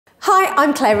Hi,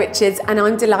 I'm Claire Richards and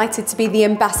I'm delighted to be the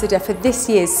ambassador for this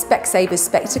year's Specsavers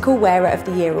Spectacle Wearer of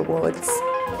the Year Awards.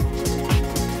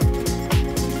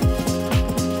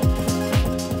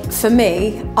 For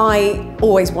me, I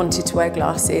always wanted to wear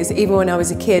glasses, even when I was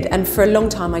a kid, and for a long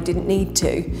time I didn't need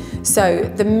to. So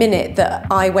the minute that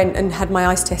I went and had my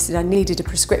eyes tested, I needed a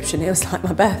prescription. It was like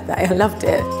my birthday, I loved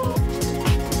it.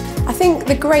 I think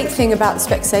the great thing about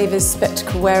the Specsavers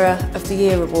Spectacle Wearer of the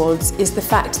Year Awards is the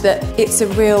fact that it's a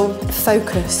real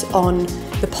focus on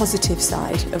the positive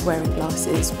side of wearing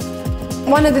glasses.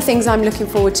 One of the things I'm looking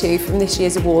forward to from this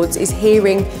year's awards is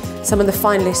hearing some of the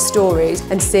finalist stories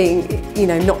and seeing,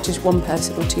 not just one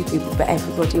person or two people, but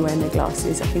everybody wearing their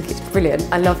glasses. I think it's brilliant.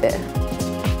 I love it.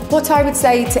 What I would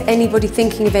say to anybody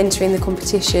thinking of entering the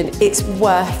competition, it's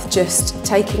worth just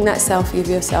taking that selfie of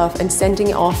yourself and sending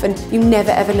it off, and you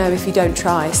never ever know if you don't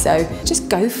try, so just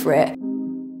go for it.